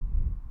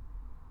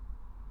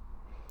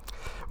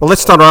Well,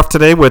 let's start off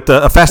today with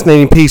a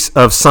fascinating piece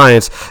of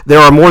science. There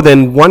are more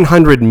than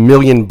 100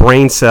 million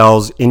brain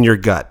cells in your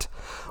gut.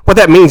 What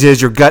that means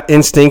is your gut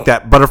instinct,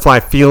 that butterfly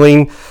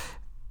feeling.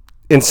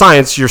 In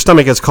science, your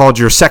stomach is called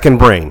your second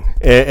brain,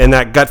 and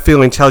that gut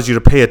feeling tells you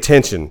to pay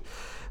attention.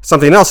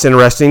 Something else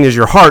interesting is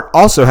your heart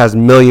also has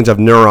millions of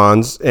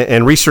neurons,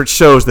 and research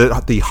shows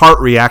that the heart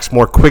reacts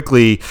more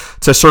quickly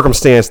to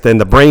circumstance than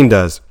the brain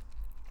does.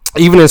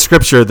 Even in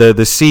Scripture,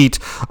 the seat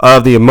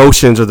of the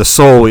emotions or the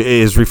soul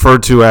is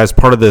referred to as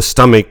part of the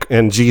stomach,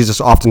 and Jesus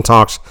often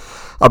talks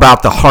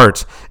about the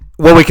heart.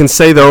 What we can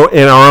say, though,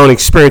 in our own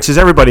experiences,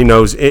 everybody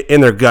knows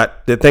in their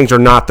gut that things are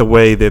not the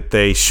way that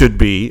they should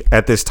be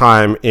at this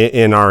time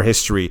in our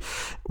history.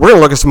 We're going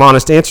to look at some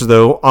honest answers,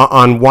 though,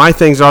 on why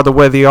things are the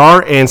way they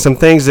are and some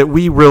things that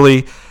we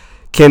really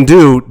can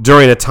do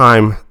during a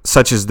time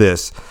such as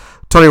this.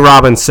 Tony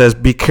Robbins says,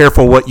 be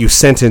careful what you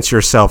sentence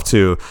yourself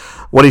to.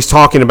 What he's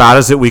talking about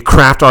is that we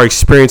craft our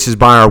experiences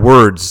by our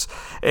words.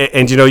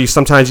 And you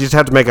sometimes you just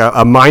have to make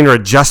a minor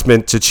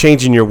adjustment to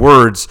changing your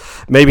words.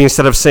 Maybe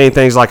instead of saying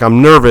things like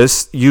I'm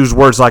nervous, use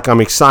words like I'm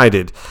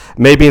excited.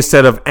 Maybe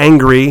instead of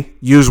angry,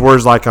 use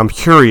words like I'm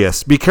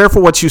curious. Be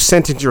careful what you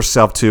sentence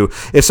yourself to.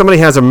 If somebody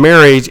has a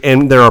marriage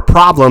and there are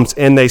problems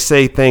and they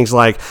say things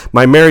like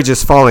my marriage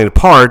is falling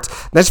apart,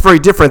 that's very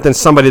different than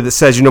somebody that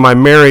says, my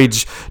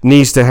marriage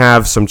needs to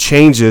have some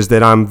changes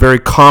that I'm very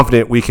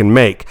confident we can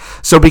make.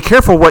 So be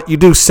careful what you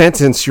do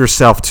sentence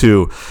yourself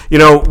to.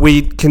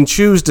 We can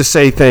choose to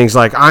say things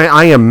like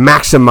I am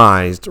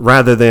maximized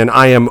rather than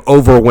I am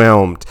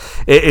overwhelmed.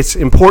 It's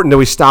important that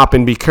we stop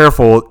and be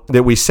careful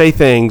that we say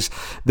things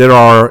that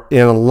are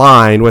in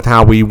line with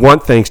how we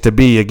want things to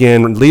be.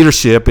 Again,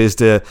 leadership is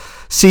to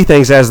see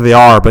things as they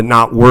are, but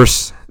not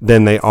worse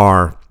than they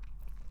are.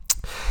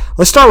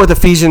 Let's start with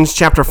Ephesians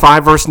chapter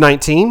 5, verse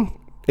 19.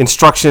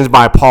 Instructions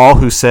by Paul,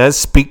 who says,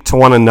 speak to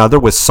one another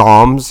with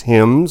psalms,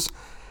 hymns,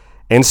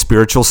 and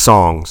spiritual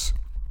songs.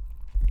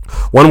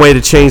 One way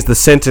to change the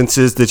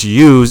sentences that you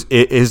use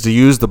is to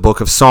use the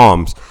book of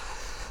Psalms.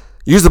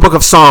 Use the book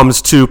of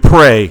Psalms to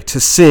pray, to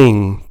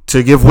sing,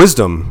 to give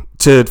wisdom,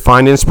 to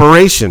find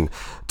inspiration,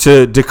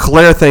 to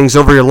declare things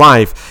over your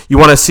life. You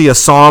want to see a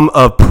psalm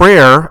of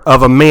prayer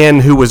of a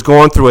man who was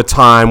going through a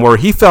time where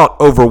he felt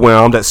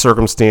overwhelmed at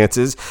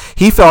circumstances.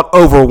 He felt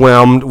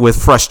overwhelmed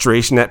with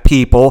frustration at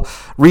people.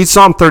 Read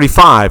Psalm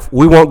 35.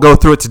 We won't go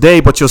through it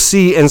today, but you'll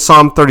see in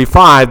Psalm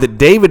 35 that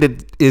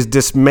David is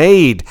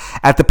dismayed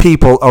at the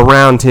people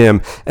around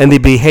him and the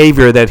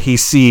behavior that he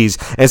sees.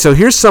 And so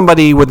here's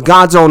somebody with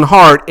God's own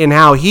heart in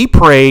how he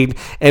prayed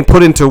and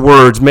put into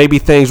words maybe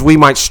things we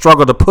might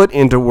struggle to put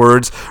into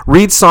words.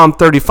 Read Psalm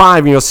 35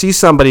 and you'll see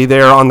somebody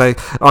there on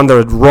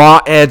the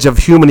raw edge of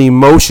human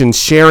emotion,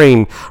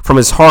 sharing from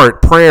his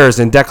heart prayers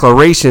and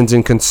declarations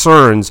and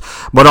concerns,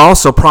 but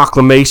also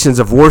proclamations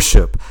of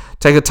worship.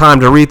 Take a time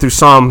to read through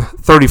Psalm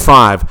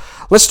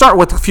 35. Let's start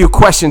with a few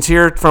questions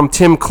here from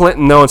Tim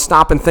Clinton, though, and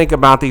stop and think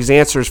about these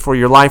answers for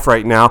your life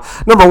right now.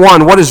 Number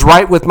one, what is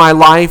right with my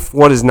life?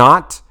 What is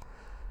not?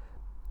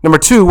 Number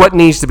two, what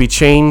needs to be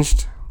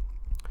changed?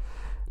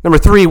 Number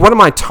three, what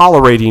am I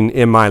tolerating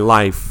in my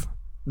life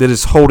that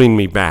is holding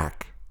me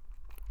back?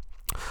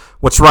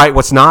 What's right?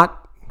 What's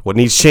not? What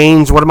needs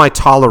change? What am I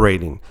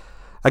tolerating?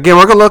 Again,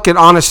 we're going to look at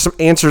honest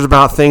answers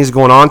about things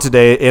going on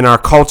today in our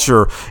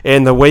culture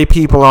and the way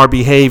people are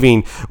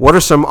behaving. What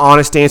are some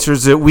honest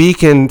answers that we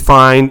can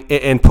find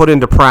and put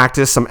into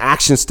practice, some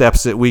action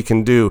steps that we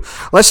can do?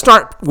 Let's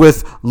start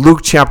with Luke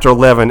chapter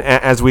 11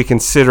 as we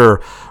consider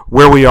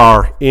where we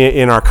are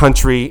in our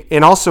country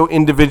and also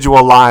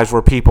individual lives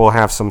where people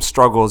have some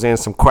struggles and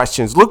some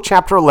questions. Luke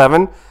chapter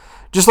 11.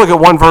 Just look at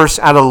one verse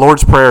out of the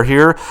Lord's Prayer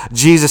here.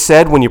 Jesus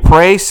said, when you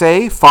pray,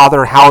 say,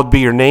 Father, hallowed be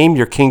your name,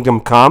 your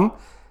kingdom come.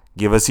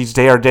 Give us each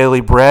day our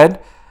daily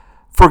bread.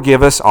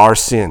 Forgive us our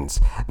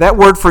sins. That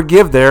word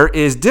forgive there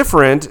is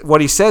different, what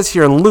he says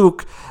here in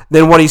Luke,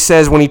 than what he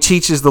says when he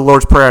teaches the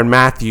Lord's Prayer in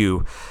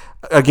Matthew.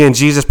 Again,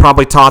 Jesus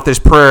probably taught this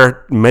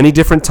prayer many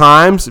different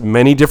times,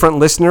 many different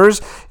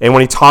listeners. And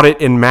when he taught it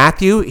in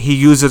Matthew, he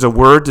uses a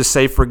word to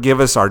say, forgive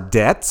us our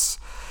debts.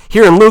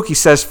 Here in Luke, he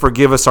says,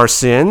 forgive us our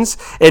sins.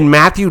 In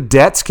Matthew,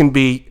 debts can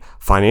be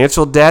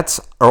financial debts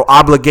or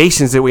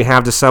obligations that we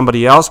have to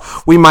somebody else.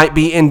 We might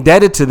be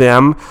indebted to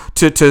them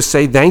to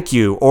say thank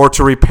you or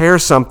to repair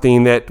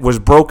something that was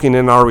broken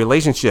in our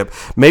relationship.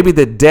 Maybe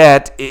the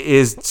debt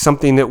is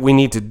something that we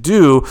need to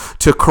do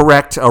to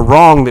correct a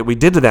wrong that we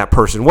did to that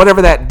person.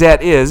 Whatever that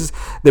debt is,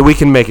 that we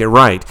can make it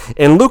right.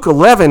 In Luke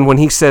 11, when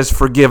he says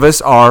forgive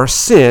us our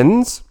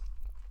sins,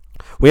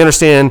 we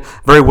understand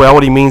very well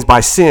what he means by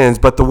sins,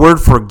 but the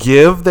word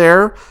forgive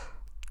there,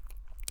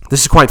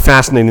 this is quite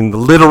fascinating. The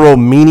literal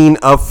meaning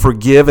of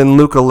forgive in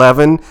Luke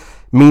 11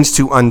 means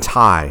to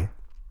untie.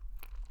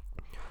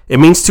 It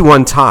means to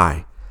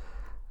untie.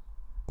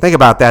 Think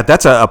about that.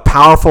 That's a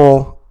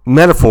powerful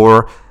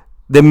metaphor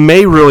that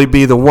may really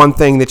be the one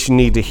thing that you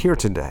need to hear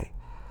today.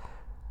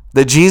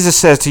 That Jesus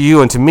says to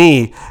you and to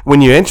me,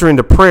 when you enter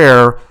into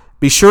prayer,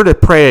 be sure to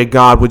pray,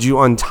 God, would you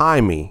untie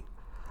me?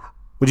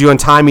 Would you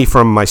untie me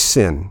from my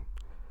sin?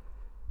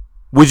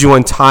 would you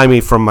untie me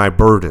from my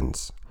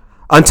burdens?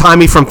 Untie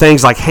me from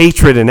things like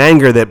hatred and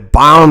anger that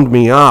bound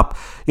me up.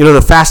 You know,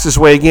 the fastest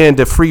way, again,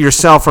 to free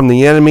yourself from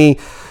the enemy,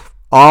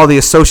 all the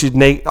associated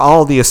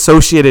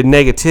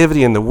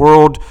negativity in the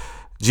world,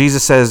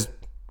 Jesus says,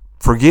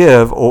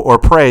 forgive or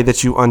pray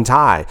that you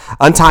untie.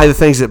 Untie the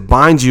things that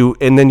bind you,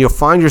 and then you'll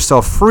find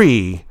yourself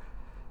free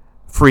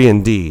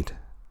indeed.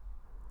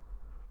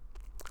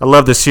 I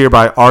love this here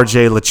by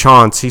R.J.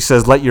 LaChance. He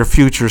says, let your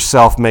future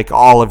self make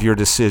all of your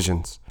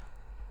decisions.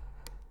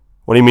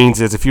 What he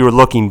means is if you were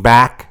looking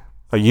back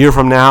a year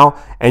from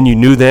now and you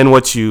knew then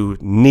what you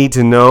need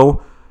to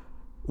know,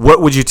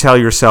 what would you tell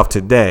yourself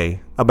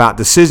today about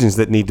decisions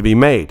that need to be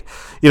made?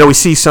 You know, we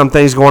see some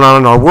things going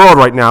on in our world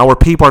right now where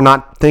people are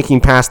not thinking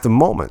past the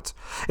moment.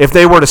 If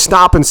they were to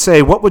stop and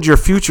say, what would your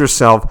future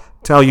self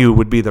tell you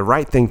would be the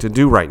right thing to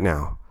do right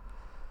now?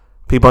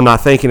 People are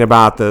not thinking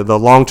about the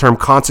long-term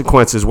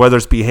consequences, whether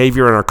it's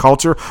behavior in our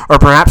culture or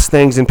perhaps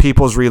things in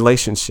people's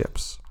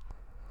relationships.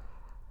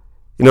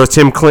 You know, as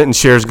Tim Clinton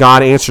shares,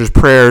 God answers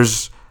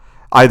prayers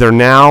either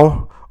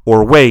now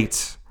or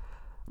wait,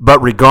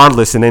 but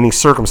regardless in any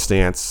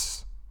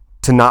circumstance,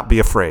 to not be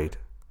afraid.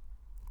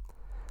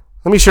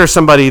 Let me share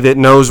somebody that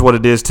knows what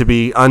it is to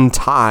be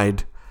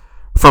untied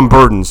from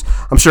burdens.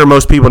 I'm sure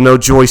most people know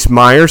Joyce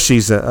Meyer.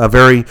 She's a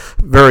very,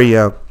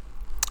 very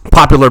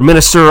popular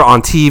minister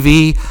on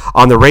TV,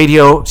 on the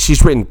radio.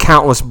 She's written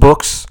countless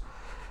books,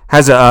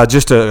 has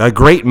just a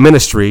great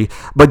ministry.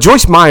 But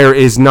Joyce Meyer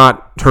is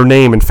not her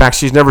name. In fact,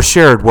 she's never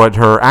shared what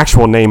her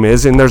actual name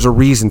is, and there's a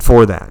reason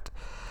for that.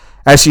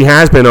 As she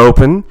has been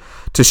open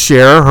to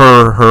share,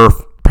 her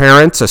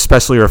parents,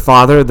 especially her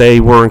father,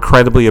 they were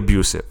incredibly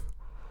abusive.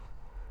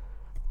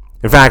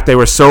 In fact, they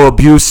were so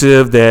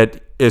abusive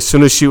that as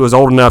soon as she was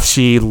old enough,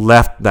 she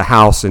left the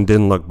house and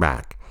didn't look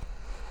back.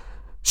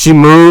 She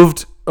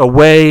moved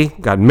away,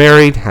 got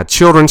married, had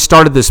children,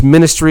 started this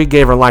ministry,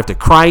 gave her life to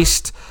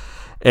Christ,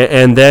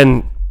 and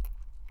then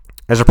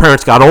as her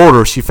parents got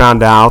older, she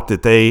found out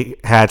that they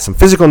had some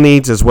physical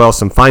needs as well as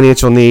some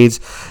financial needs,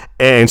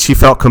 and she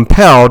felt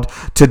compelled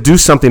to do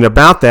something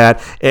about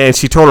that, and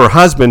she told her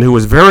husband, who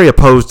was very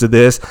opposed to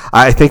this,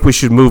 I think we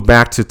should move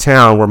back to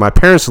town where my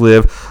parents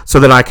live so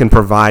that I can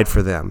provide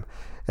for them.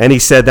 And he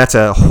said that's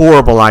a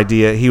horrible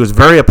idea. He was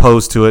very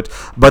opposed to it,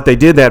 but they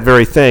did that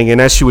very thing.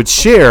 And as she would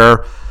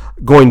share,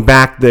 going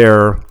back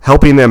there,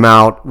 helping them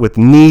out with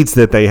needs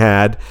that they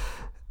had,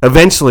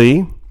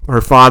 eventually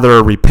her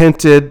father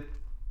repented,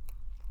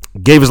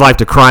 gave his life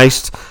to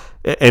Christ,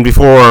 and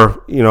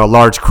before a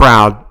large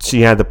crowd,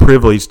 she had the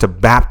privilege to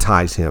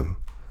baptize him.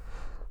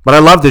 But I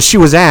love this. She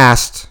was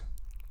asked,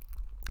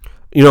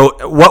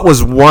 what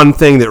was one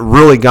thing that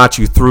really got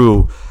you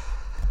through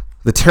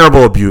the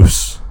terrible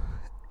abuse?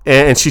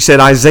 And she said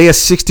Isaiah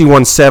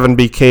 61:7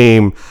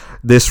 became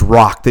this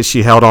rock that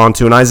she held on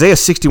to. And Isaiah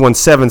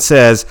 61:7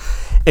 says,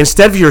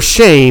 instead of your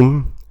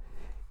shame,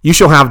 you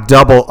shall have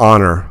double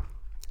honor.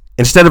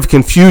 Instead of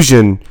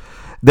confusion,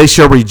 they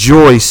shall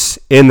rejoice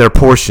in their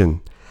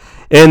portion.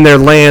 In their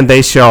land,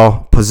 they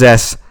shall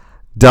possess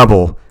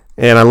double.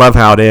 And I love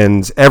how it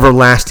ends.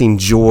 Everlasting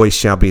joy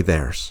shall be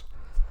theirs.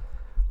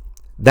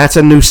 That's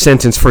a new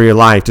sentence for your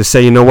life, to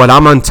say, you know what,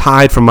 I'm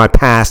untied from my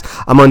past.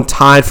 I'm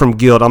untied from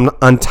guilt. I'm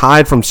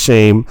untied from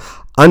shame,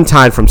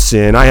 untied from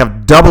sin. I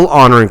have double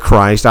honor in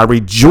Christ. I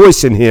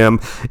rejoice in him,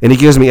 and he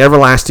gives me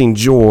everlasting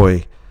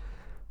joy.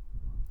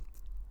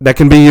 That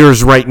can be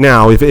yours right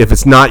now. If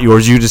it's not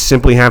yours, you just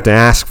simply have to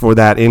ask for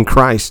that in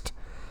Christ.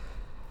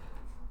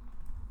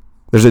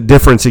 There's a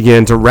difference,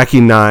 again, to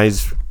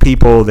recognize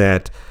people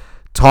that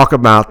talk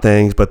about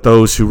things, but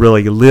those who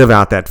really live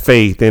out that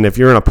faith. And if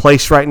you're in a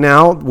place right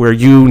now where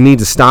you need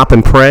to stop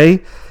and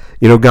pray,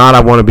 God, I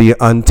want to be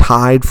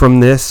untied from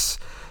this.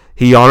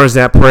 He honors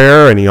that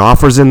prayer, and he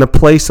offers in the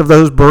place of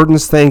those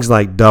burdens things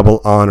like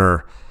double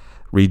honor,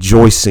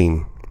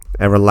 rejoicing,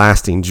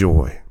 everlasting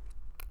joy.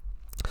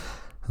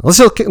 Let's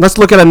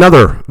look at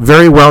another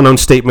very well-known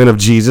statement of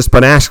Jesus,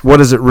 but ask, what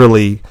does it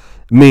really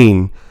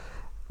mean?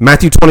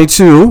 Matthew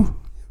 22,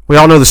 we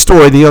all know the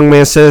story. The young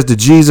man says to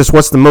Jesus,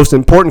 what's the most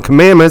important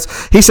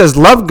commandments? He says,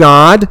 love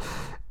God.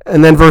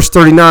 And then verse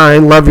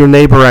 39, love your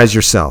neighbor as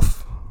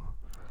yourself.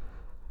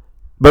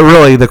 But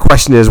really, the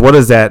question is, what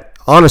does that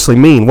honestly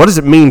mean? What does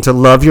it mean to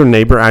love your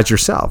neighbor as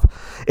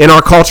yourself? In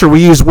our culture,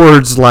 we use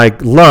words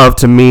like love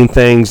to mean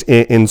things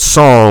in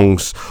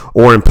songs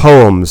or in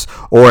poems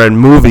or in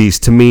movies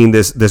to mean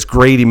this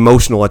great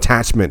emotional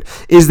attachment.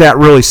 Is that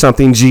really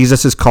something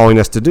Jesus is calling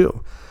us to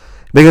do?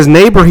 Because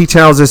neighbor, he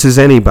tells us, is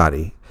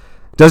anybody.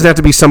 It doesn't have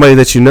to be somebody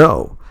that you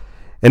know.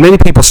 And many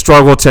people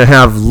struggle to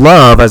have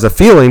love as a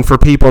feeling for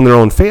people in their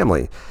own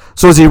family.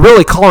 So is he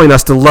really calling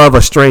us to love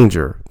a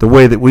stranger, the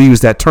way that we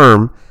use that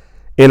term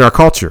in our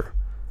culture?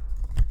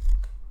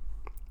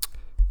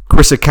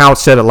 Carissa Couch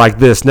said it like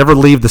this: never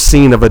leave the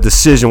scene of a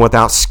decision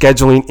without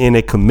scheduling in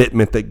a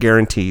commitment that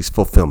guarantees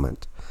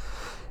fulfillment.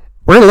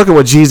 We're going to look at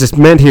what Jesus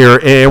meant here,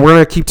 and we're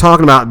going to keep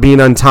talking about being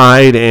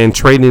untied and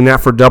trading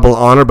that for double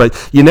honor,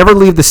 but you never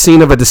leave the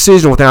scene of a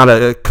decision without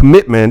a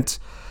commitment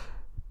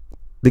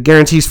that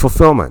guarantees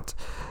fulfillment.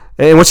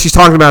 And what she's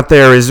talking about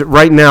there is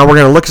right now we're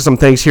going to look at some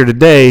things here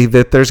today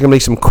that there's going to be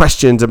some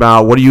questions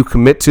about what do you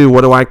commit to?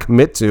 What do I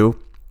commit to?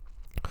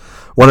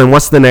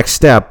 What's the next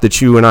step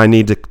that you and I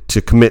need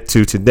to commit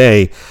to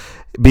today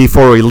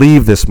before we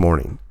leave this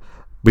morning,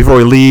 before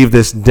we leave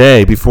this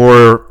day,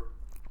 before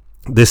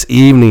this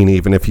evening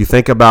even, if you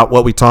think about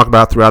what we talk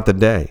about throughout the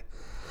day.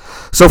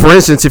 So, for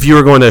instance, if you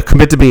were going to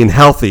commit to being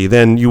healthy,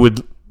 then you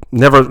would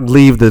never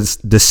leave this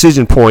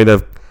decision point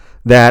of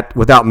that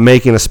without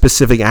making a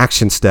specific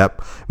action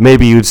step.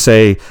 Maybe you'd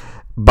say,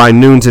 by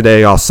noon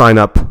today, I'll sign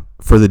up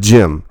for the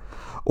gym.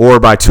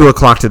 Or by 2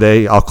 o'clock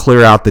today, I'll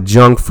clear out the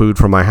junk food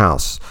from my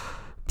house.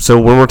 So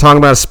when we're talking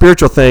about a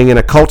spiritual thing in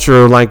a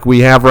culture like we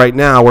have right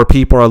now where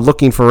people are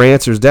looking for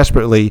answers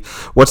desperately,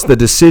 what's the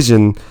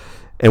decision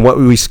and what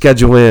we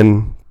schedule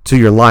in to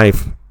your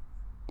life?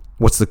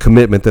 What's the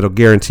commitment that'll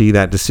guarantee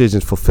that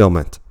decision's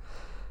fulfillment?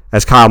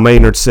 As Kyle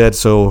Maynard said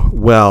so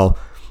well,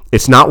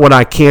 it's not what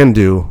I can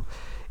do,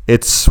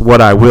 it's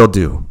what I will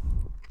do.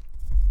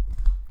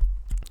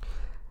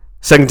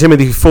 2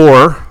 Timothy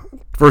 4,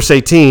 verse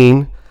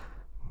 18,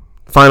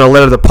 final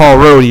letter that Paul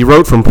wrote. He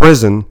wrote from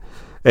prison,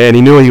 and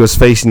he knew he was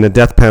facing the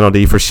death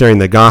penalty for sharing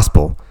the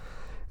gospel.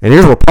 And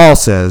here's what Paul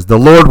says: the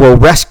Lord will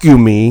rescue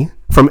me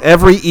from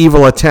every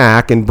evil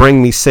attack and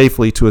bring me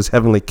safely to his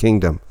heavenly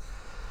kingdom.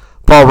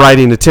 Paul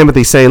writing to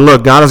Timothy saying,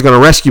 look, God is going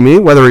to rescue me,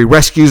 whether he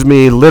rescues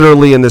me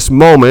literally in this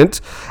moment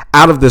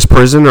out of this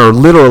prison or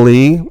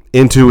literally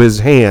into his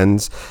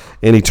hands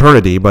in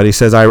eternity. But he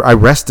says, I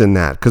rest in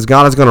that because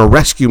God is going to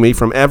rescue me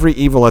from every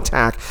evil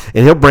attack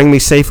and he'll bring me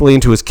safely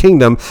into his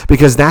kingdom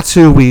because that's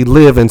who we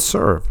live and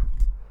serve.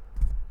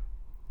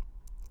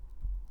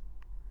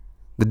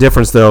 The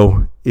difference,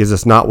 though, is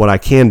it's not what I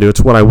can do,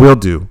 it's what I will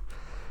do.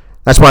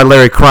 That's why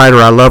Larry Kreider,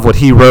 I love what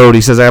he wrote.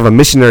 He says, I have a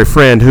missionary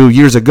friend who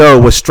years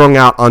ago was strung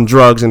out on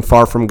drugs and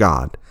far from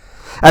God.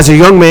 As a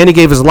young man, he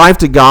gave his life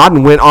to God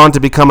and went on to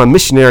become a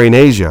missionary in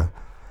Asia.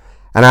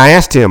 And I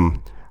asked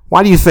him,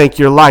 why do you think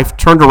your life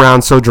turned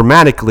around so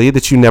dramatically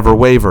that you never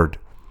wavered?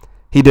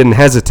 He didn't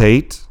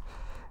hesitate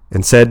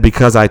and said,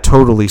 because I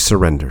totally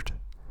surrendered.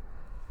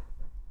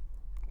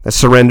 That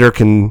surrender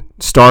can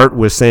start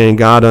with saying,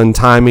 God,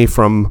 untie me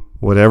from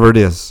whatever it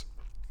is.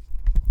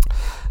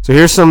 So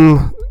here's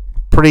some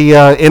pretty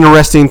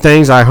interesting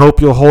things I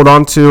hope you'll hold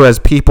on to as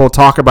people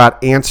talk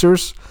about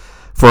answers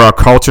for our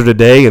culture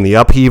today and the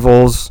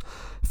upheavals,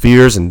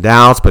 fears and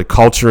doubts, but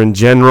culture in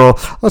general.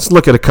 Let's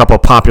look at a couple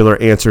popular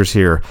answers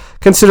here.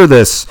 Consider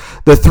this.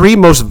 The 3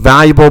 most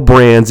valuable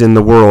brands in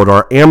the world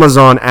are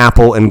Amazon,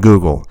 Apple, and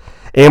Google.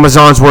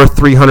 Amazon's worth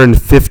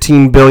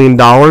 $315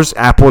 billion.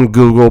 Apple and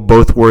Google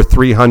both worth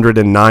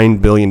 $309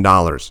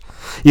 billion.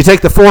 You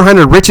take the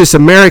 400 richest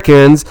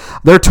Americans,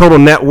 their total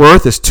net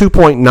worth is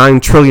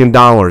 $2.9 trillion.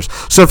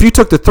 So if you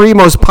took the 3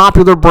 most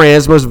popular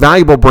brands, most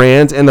valuable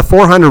brands, and the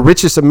 400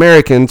 richest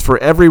Americans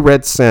for every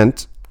red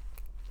cent,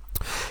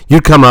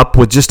 you'd come up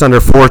with just under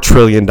 $4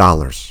 trillion.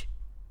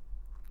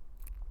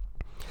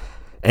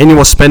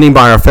 Annual spending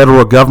by our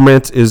federal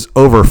government is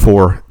over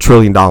 $4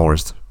 trillion.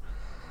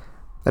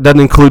 That doesn't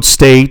include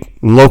state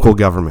and local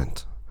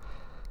government.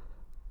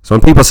 So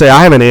when people say,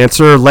 I have an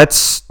answer,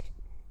 let's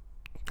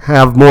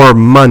have more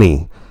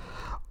money,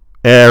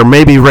 or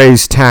maybe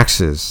raise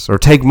taxes, or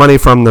take money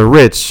from the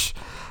rich.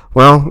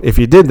 Well, if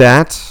you did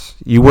that,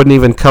 you wouldn't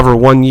even cover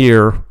 1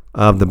 year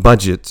of the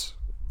budget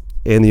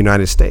in the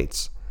United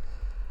States.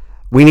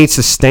 We need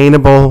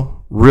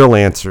sustainable, real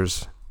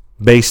answers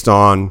based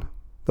on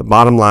the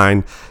bottom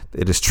line.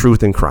 It is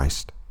truth in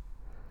Christ.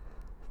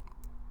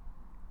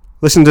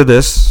 Listen to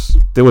this.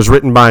 It was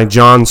written by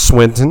John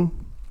Swinton.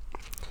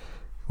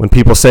 When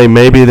people say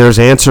maybe there's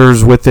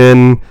answers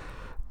within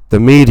the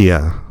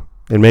media,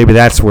 and maybe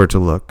that's where to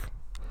look.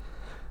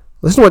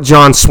 Listen to what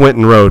John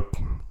Swinton wrote,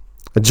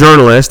 a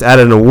journalist at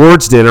an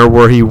awards dinner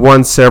where he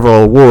won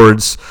several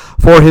awards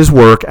for his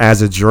work as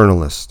a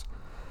journalist.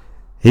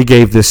 He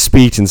gave this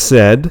speech and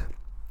said,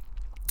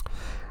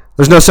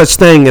 there's no such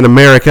thing in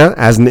America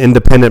as an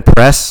independent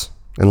press,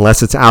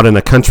 unless it's out in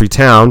a country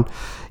town.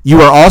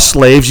 You are all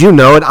slaves, you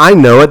know it, I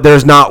know it.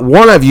 There's not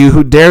one of you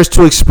who dares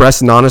to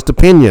express an honest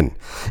opinion.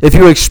 If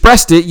you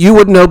expressed it, you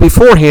would know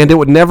beforehand it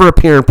would never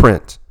appear in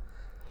print.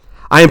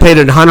 I am paid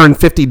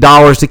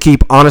 $150 to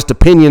keep honest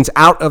opinions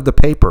out of the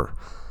paper.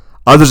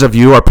 Others of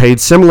you are paid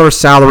similar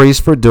salaries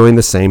for doing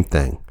the same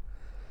thing.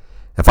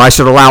 If I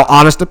should allow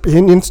honest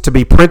opinions to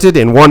be printed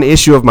in one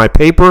issue of my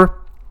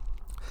paper,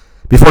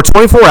 before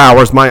 24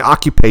 hours, my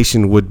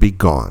occupation would be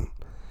gone.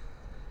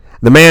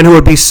 The man who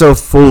would be so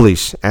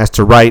foolish as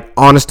to write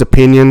honest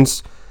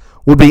opinions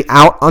would be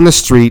out on the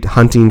street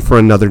hunting for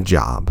another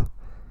job.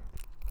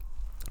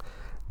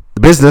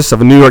 The business of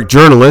a New York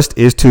journalist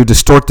is to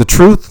distort the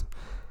truth,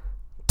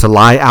 to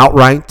lie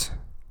outright,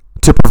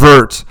 to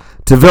pervert,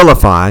 to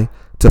vilify,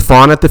 to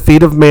fawn at the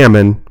feet of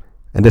mammon,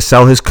 and to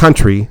sell his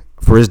country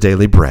for his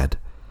daily bread.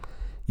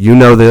 You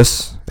know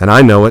this, and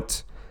I know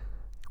it.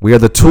 We are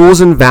the tools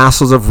and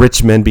vassals of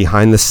rich men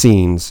behind the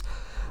scenes.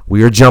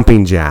 We are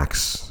jumping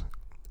jacks.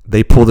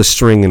 They pull the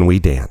string and we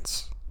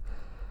dance.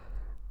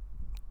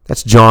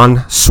 That's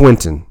John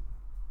Swinton.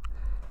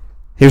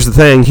 Here's the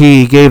thing.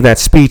 He gave that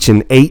speech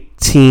in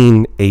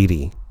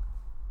 1880.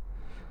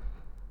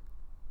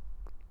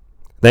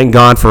 Thank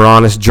God for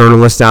honest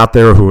journalists out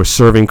there who are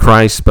serving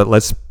Christ, but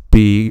let's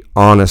be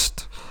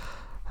honest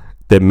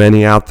that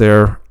many out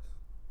there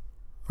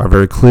are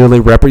very clearly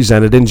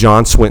represented in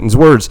John Swinton's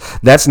words.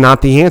 That's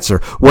not the answer.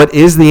 What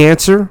is the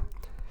answer?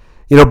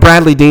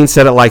 Bradley Dean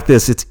said it like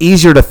this: it's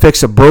easier to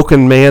fix a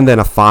broken man than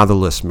a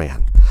fatherless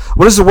man.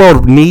 What does the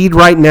world need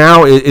right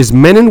now is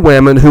men and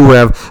women who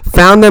have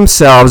found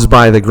themselves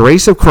by the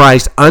grace of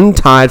Christ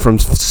untied from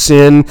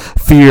sin,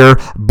 fear,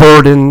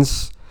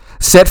 burdens,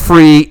 set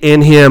free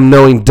in him,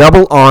 knowing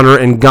double honor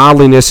and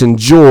godliness and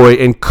joy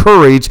and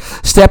courage,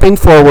 stepping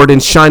forward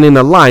and shining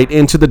a light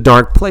into the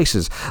dark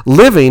places.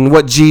 Living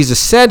what Jesus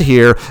said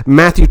here,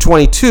 Matthew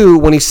 22,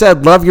 when he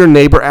said, love your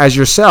neighbor as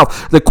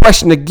yourself. The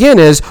question again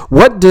is,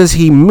 what does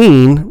he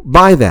mean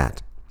by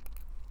that?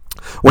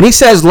 When he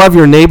says, love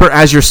your neighbor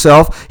as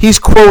yourself, he's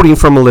quoting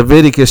from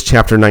Leviticus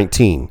chapter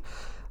 19.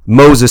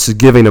 Moses is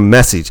giving a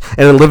message.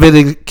 And in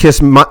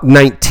Leviticus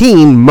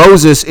 19,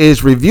 Moses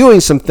is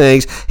reviewing some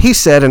things he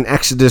said in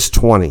Exodus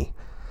 20.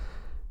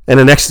 And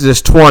in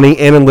Exodus 20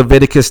 and in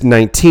Leviticus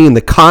 19,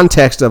 the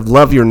context of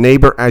love your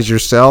neighbor as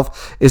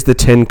yourself is the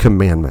 10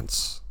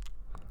 Commandments.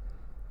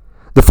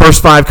 The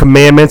first 5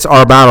 commandments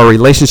are about our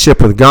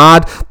relationship with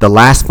God. The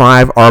last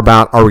 5 are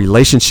about our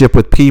relationship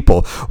with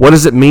people. What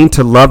does it mean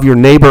to love your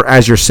neighbor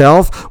as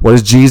yourself? What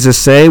does Jesus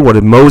say? What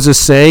did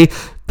Moses say?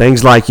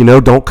 Things like,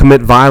 don't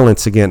commit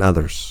violence against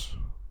others.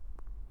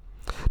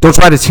 Don't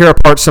try to tear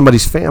apart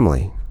somebody's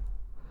family.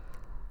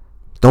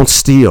 Don't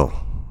steal.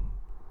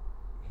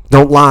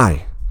 Don't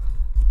lie.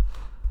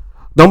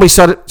 Don't be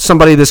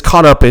somebody that's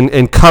caught up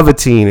in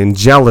coveting and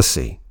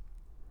jealousy.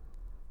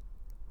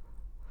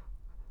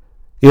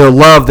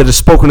 Love that is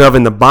spoken of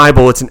in the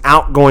Bible, it's an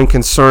outgoing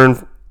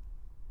concern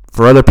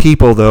for other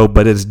people, though,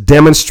 but it's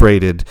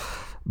demonstrated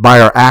by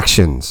our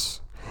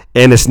actions.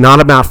 And it's not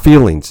about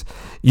feelings.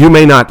 I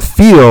may not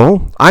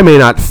feel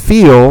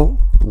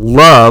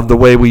love the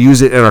way we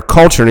use it in our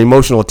culture and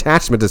emotional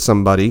attachment to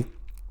somebody.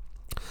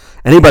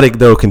 Anybody,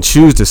 though, can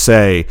choose to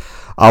say,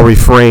 I'll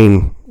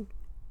refrain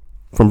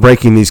from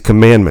breaking these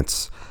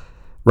commandments.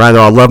 Rather,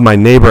 I'll love my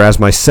neighbor as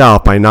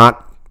myself by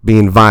not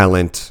being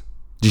violent,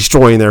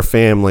 destroying their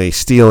family,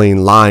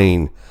 stealing,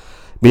 lying,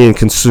 being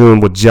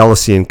consumed with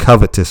jealousy and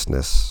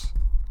covetousness.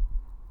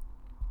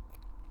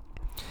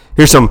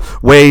 Here's some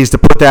ways to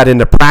put that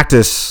into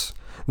practice,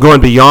 going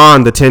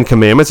beyond the 10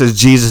 Commandments as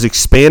Jesus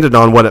expanded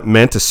on what it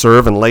meant to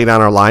serve and lay down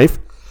our life.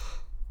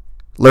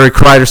 Larry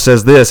Kreider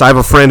says this: I have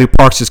a friend who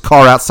parks his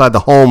car outside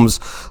the homes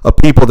of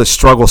people that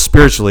struggle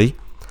spiritually.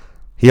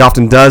 He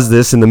often does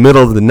this in the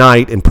middle of the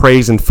night and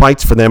prays and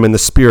fights for them in the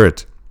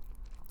Spirit.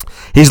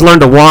 He's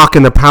learned to walk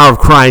in the power of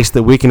Christ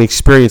that we can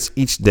experience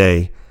each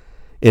day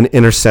in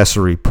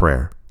intercessory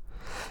prayer.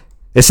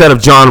 It said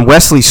of John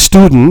Wesley's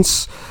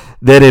students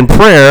that in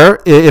prayer,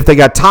 if they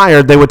got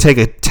tired, they would take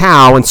a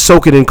towel and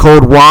soak it in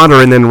cold water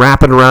and then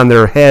wrap it around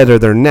their head or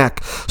their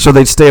neck so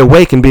they'd stay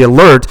awake and be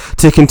alert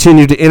to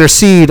continue to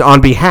intercede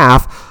on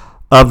behalf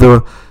of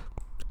the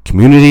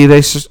community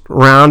they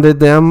surrounded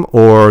them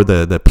or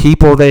the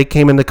people they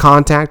came into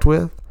contact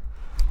with.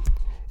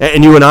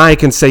 And you and I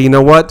can say, you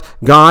know what?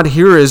 God,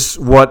 here is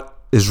what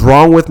is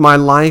wrong with my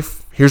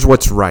life. Here's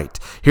what's right.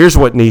 Here's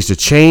what needs to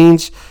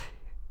change.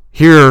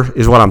 Here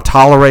is what I'm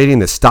tolerating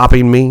that's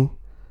stopping me.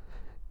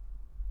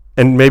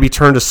 And maybe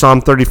turn to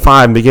Psalm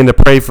 35 and begin to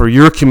pray for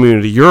your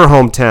community, your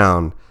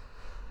hometown,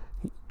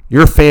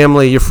 your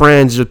family, your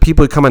friends, the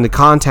people you come into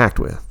contact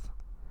with.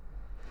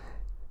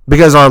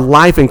 Because our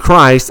life in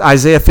Christ,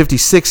 Isaiah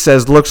 56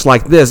 says, looks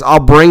like this: I'll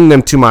bring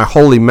them to my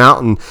holy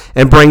mountain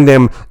and bring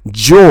them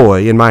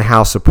joy in my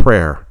house of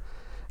prayer.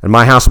 And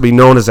my house will be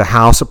known as a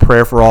house of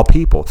prayer for all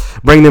people.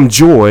 Bring them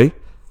joy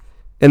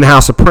in the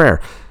house of prayer.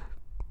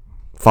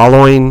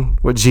 Following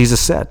what Jesus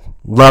said,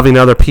 loving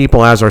other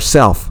people as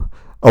ourselves.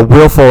 A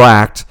willful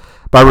act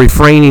by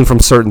refraining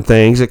from certain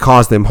things that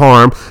cause them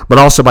harm, but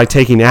also by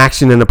taking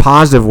action in a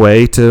positive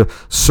way to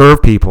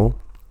serve people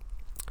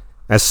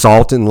as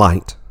salt and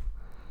light.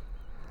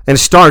 And it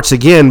starts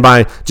again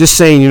by just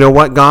saying, you know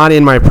what, God,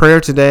 in my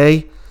prayer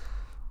today,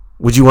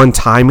 would you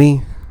untie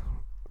me?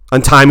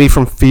 Untie me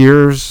from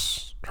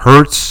fears,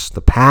 hurts,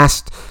 the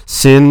past,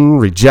 sin,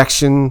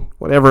 rejection,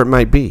 whatever it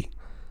might be.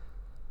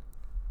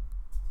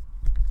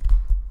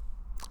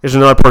 Here's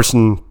another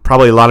person,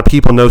 probably a lot of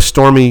people know,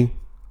 Stormy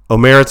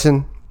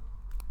O'Meriton.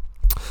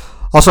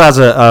 Also has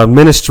a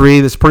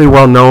ministry that's pretty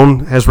well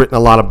known, has written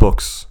a lot of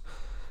books.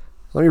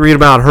 Let me read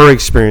about her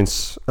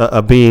experience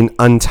of being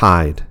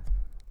untied.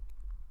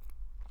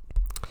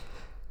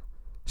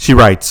 She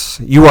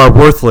writes, "You are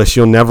worthless.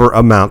 You'll never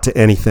amount to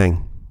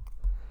anything.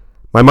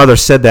 My mother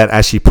said that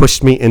as she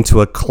pushed me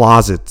into a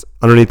closet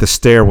underneath the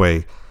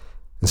stairway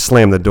and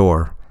slammed the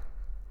door.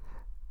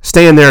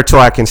 Stay in there till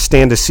I can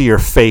stand to see your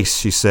face,"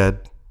 she said.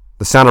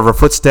 The sound of her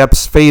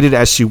footsteps faded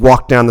as she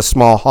walked down the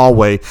small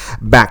hallway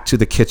back to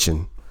the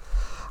kitchen.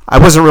 I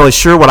wasn't really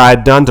sure what I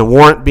had done to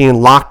warrant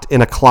being locked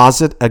in a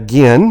closet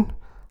again.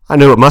 I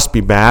knew it must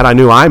be bad. I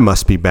knew I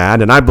must be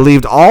bad. And I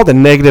believed all the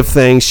negative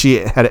things she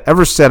had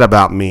ever said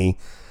about me,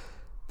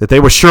 that they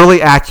were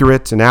surely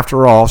accurate. And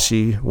after all,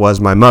 she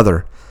was my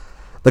mother.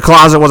 The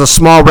closet was a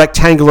small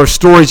rectangular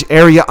storage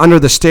area under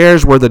the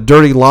stairs where the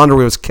dirty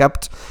laundry was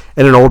kept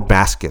in an old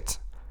basket.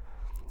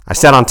 I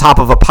sat on top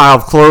of a pile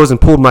of clothes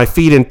and pulled my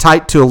feet in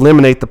tight to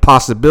eliminate the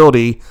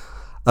possibility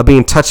of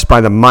being touched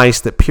by the mice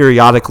that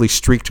periodically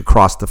streaked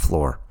across the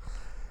floor.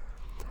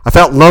 I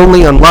felt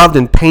lonely, unloved,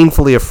 and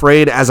painfully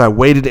afraid as I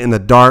waited in the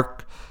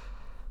dark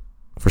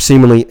for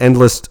seemingly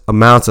endless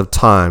amounts of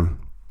time,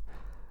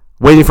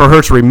 waiting for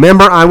her to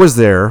remember I was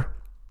there,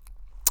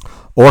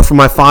 or for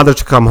my father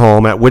to come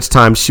home, at which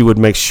time she would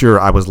make sure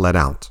I was let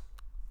out.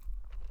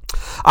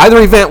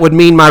 Either event would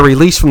mean my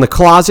release from the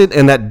closet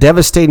and that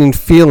devastating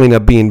feeling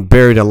of being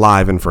buried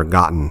alive and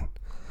forgotten.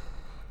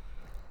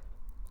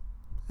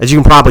 As you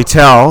can probably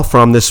tell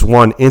from this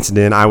one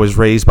incident, I was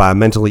raised by a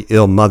mentally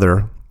ill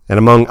mother, and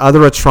among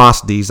other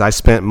atrocities, I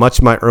spent much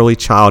of my early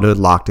childhood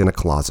locked in a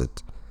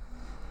closet.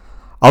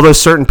 Although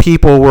certain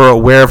people were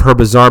aware of her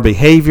bizarre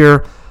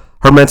behavior,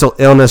 her mental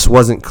illness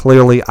wasn't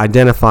clearly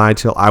identified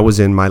till I was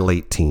in my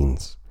late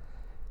teens.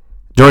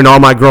 During all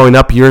my growing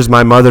up years,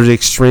 my mother's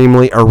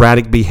extremely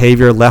erratic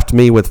behavior left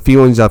me with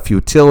feelings of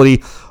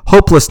futility,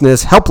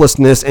 hopelessness,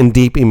 helplessness, and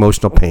deep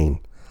emotional pain.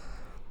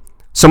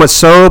 So much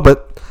so,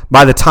 but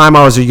by the time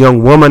I was a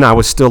young woman, I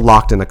was still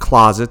locked in a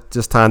closet.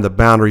 This time the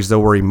boundaries, though,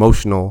 were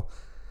emotional,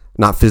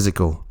 not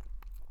physical.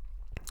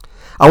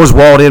 I was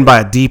walled in by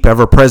a deep,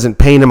 ever-present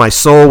pain in my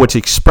soul, which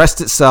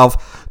expressed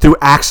itself through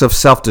acts of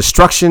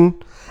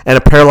self-destruction and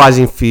a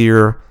paralyzing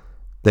fear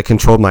that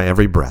controlled my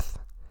every breath.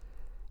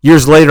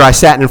 Years later, I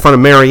sat in front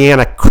of Marianne,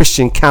 a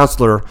Christian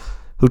counselor,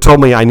 who told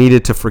me I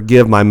needed to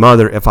forgive my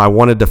mother if I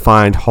wanted to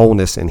find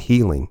wholeness and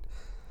healing.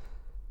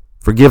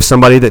 Forgive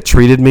somebody that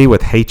treated me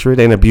with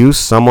hatred and abuse,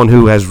 someone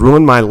who has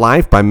ruined my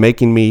life by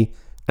making me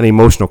an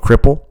emotional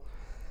cripple?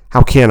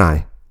 How can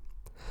I?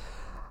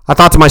 I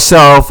thought to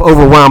myself,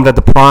 overwhelmed at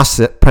the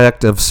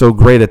prospect of so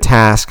great a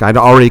task. I'd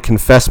already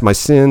confessed my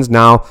sins.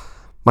 Now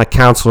my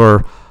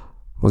counselor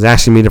was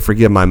asking me to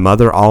forgive my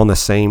mother, all in the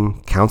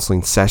same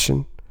counseling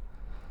session.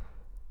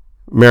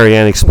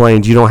 Marianne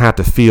explained, you don't have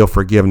to feel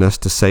forgiveness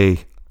to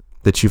say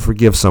that you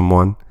forgive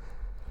someone.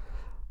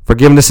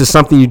 Forgiveness is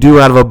something you do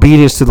out of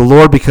obedience to the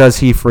Lord because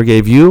he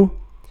forgave you.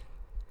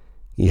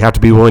 You have to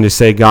be willing to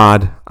say,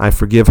 God, I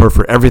forgive her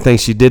for everything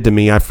she did to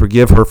me. I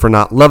forgive her for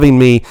not loving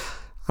me.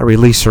 I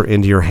release her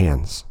into your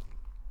hands.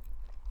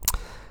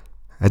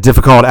 As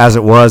difficult as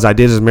it was, I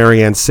did as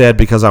Marianne said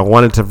because I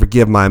wanted to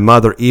forgive my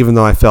mother, even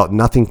though I felt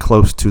nothing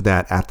close to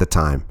that at the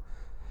time.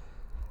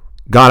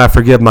 God, I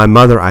forgive my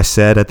mother, I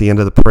said at the end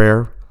of the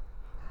prayer.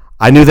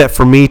 I knew that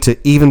for me to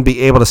even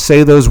be able to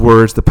say those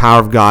words, the power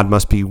of God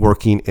must be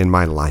working in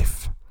my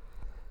life.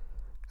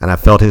 And I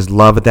felt his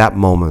love at that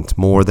moment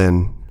more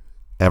than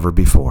ever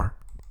before.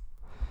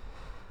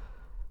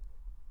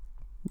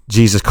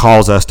 Jesus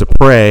calls us to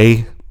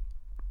pray,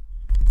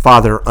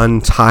 Father,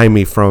 untie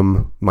me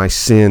from my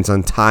sins,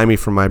 untie me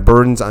from my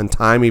burdens,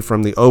 untie me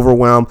from the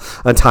overwhelm,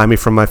 untie me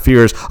from my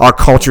fears. Our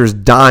culture is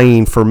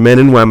dying for men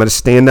and women to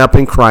stand up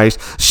in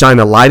Christ, shine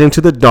a light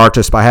into the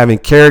darkness by having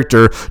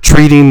character,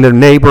 treating their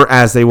neighbor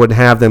as they would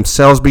have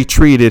themselves be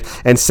treated,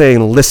 and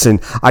saying, listen,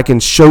 I can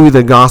show you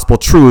the gospel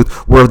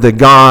truth where the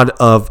God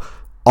of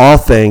all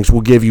things will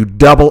give you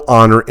double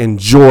honor and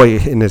joy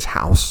in his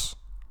house.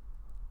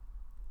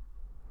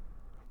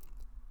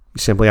 You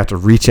simply have to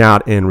reach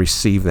out and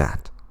receive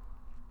that.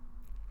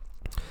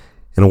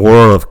 In a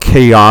world of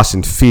chaos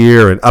and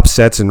fear and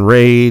upsets and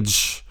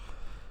rage,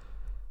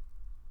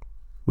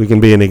 we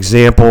can be an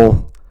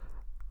example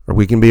or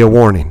we can be a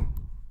warning.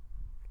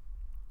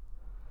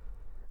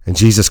 And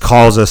Jesus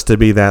calls us to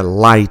be that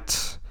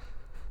light,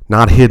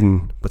 not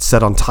hidden, but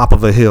set on top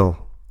of a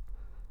hill.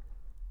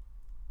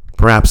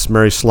 Perhaps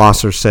Mary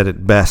Schlosser said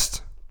it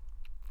best.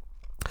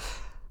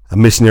 A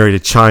missionary to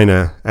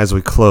China, as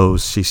we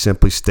close, she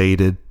simply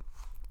stated,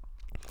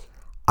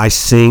 I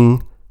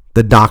sing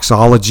the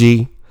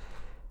doxology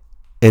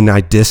and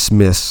I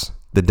dismiss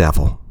the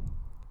devil.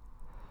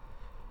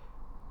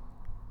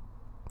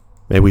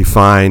 May we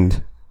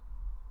find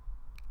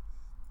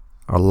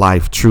our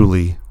life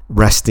truly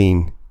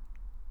resting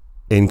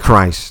in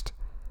Christ,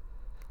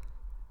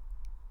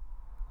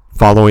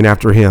 following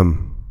after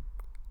him,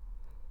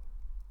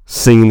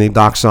 singing the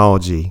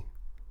doxology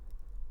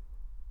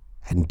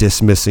and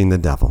dismissing the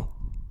devil.